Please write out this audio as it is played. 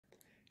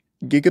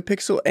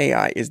Gigapixel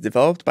AI is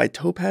developed by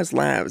Topaz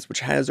Labs,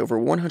 which has over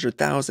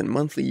 100,000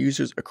 monthly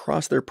users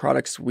across their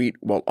product suite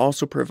while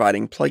also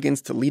providing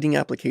plugins to leading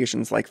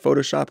applications like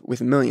Photoshop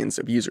with millions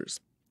of users.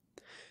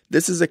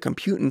 This is a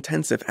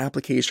compute-intensive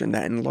application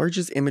that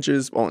enlarges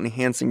images while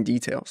enhancing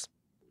details.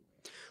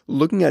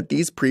 Looking at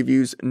these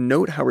previews,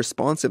 note how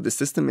responsive the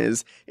system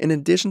is in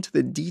addition to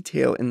the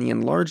detail in the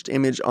enlarged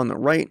image on the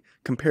right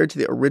compared to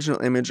the original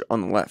image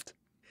on the left.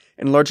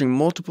 Enlarging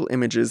multiple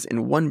images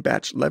in one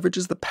batch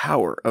leverages the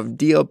power of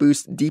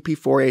DL-Boost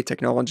DP4A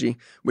technology,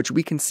 which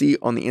we can see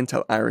on the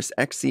Intel Iris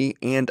Xe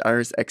and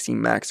Iris Xe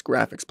Max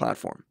graphics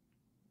platform.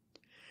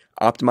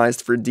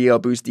 Optimized for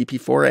DL-Boost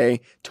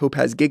DP4A,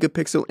 Topaz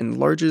Gigapixel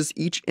enlarges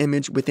each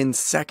image within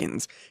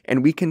seconds,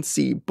 and we can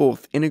see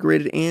both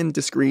integrated and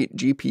discrete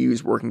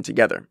GPUs working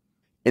together.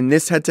 In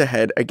this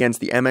head-to-head against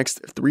the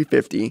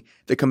MX350,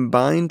 the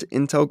combined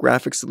Intel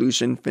graphics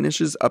solution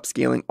finishes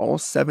upscaling all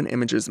 7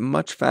 images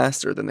much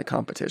faster than the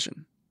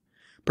competition.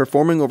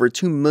 Performing over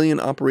 2 million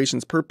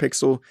operations per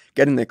pixel,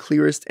 getting the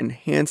clearest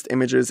enhanced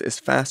images is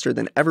faster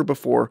than ever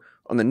before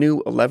on the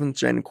new 11th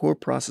gen core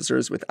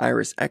processors with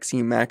Iris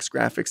Xe Max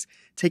graphics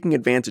taking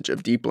advantage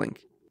of Deep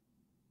Link.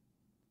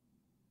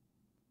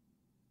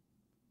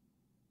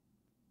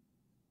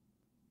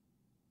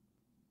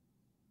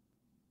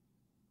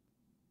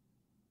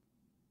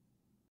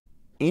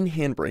 In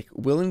Handbrake,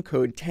 we'll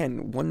encode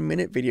 10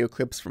 1-minute video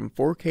clips from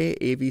 4K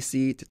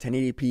HEVC to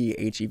 1080p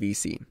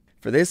HEVC.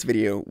 For this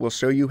video, we'll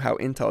show you how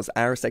Intel's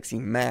Iris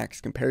Xe Max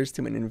compares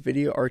to an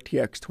NVIDIA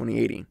RTX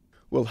 2080.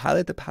 We'll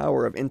highlight the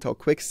power of Intel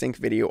Quick Sync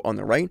video on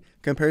the right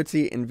compared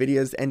to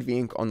NVIDIA's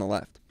NVENC on the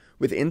left.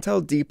 With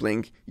Intel Deep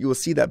Link, you will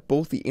see that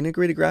both the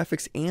integrated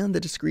graphics and the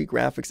discrete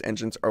graphics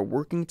engines are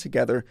working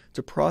together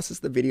to process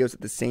the videos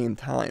at the same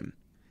time.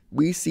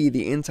 We see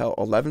the Intel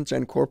 11th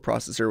gen core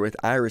processor with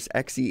Iris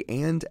Xe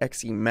and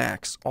Xe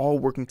Max all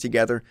working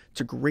together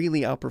to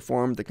greatly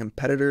outperform the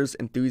competitor's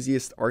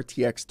enthusiast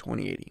RTX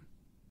 2080.